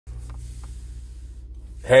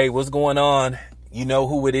Hey, what's going on? You know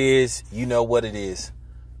who it is. You know what it is.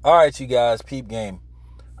 All right, you guys, peep game.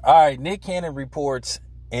 All right, Nick Cannon reports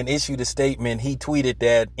and issued a statement. He tweeted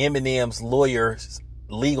that Eminem's lawyers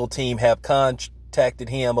legal team have contacted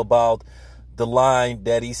him about the line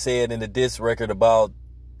that he said in the diss record about,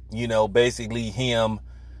 basically him,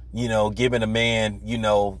 giving a man,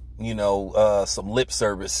 some lip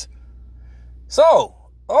service. So,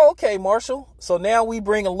 okay, Marshall. So now we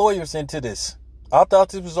bringing lawyers into this. I thought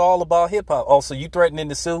this was all about hip hop. Oh, so you threatening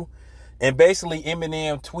to sue? And basically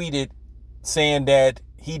Eminem tweeted saying that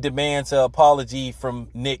he demands an apology from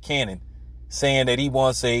Nick Cannon, saying that he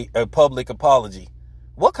wants a public apology.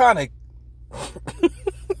 What kind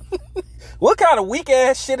of weak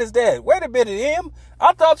ass shit is that? Wait a minute, Em.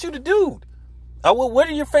 I thought you the dude. What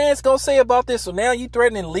are your fans gonna say about this? So now you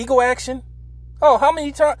threatening legal action? Oh, how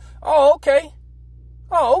many times? Oh, okay.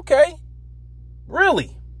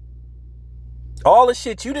 Really? All the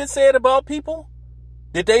shit you done said about people?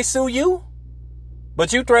 Did they sue you?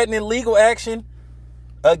 But you threatening legal action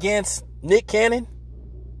against Nick Cannon?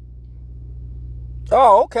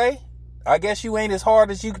 Oh, okay. I guess you ain't as hard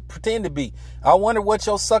as you pretend to be. I wonder what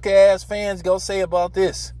your sucker ass fans gonna say about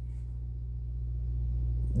this.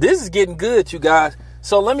 This is getting good, you guys.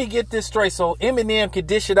 So let me get this straight. So Eminem can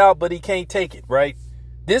dish it out, but he can't take it, right?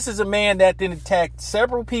 This is a man that then attacked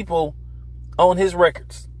several people on his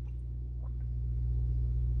records.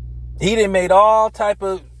 He done made all type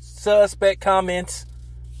of suspect comments,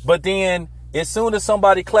 but then as soon as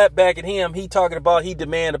somebody clapped back at him, he talking about he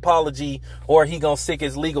demand apology or he gonna sick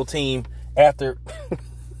his legal team after.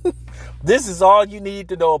 This is all you need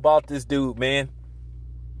to know about this dude, man.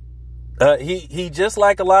 He just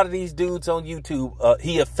like a lot of these dudes on YouTube.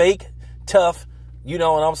 He a fake, tough,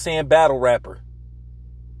 battle rapper.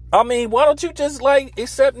 I mean, why don't you just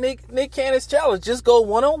accept Nick Cannon's challenge? Just go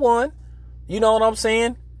one-on-one. You know what I'm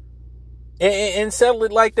saying? And settle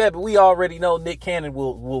it like that. But we already know Nick Cannon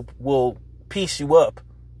will piece you up.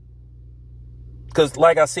 Because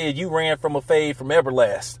like I said, you ran from a fade from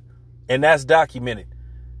Everlast. And that's documented.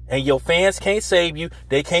 And your fans can't save you.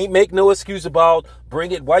 They can't make no excuse about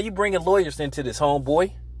why you bringing lawyers into this,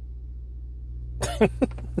 homeboy?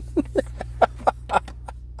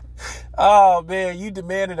 Oh, man, you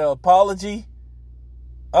demanded an apology?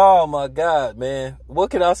 Oh, my God, man. What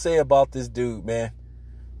can I say about this dude, man?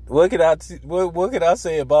 What can I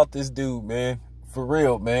say about this dude, man? For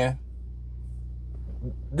real, man.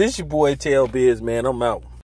 This your boy Tail Biz, man. I'm out.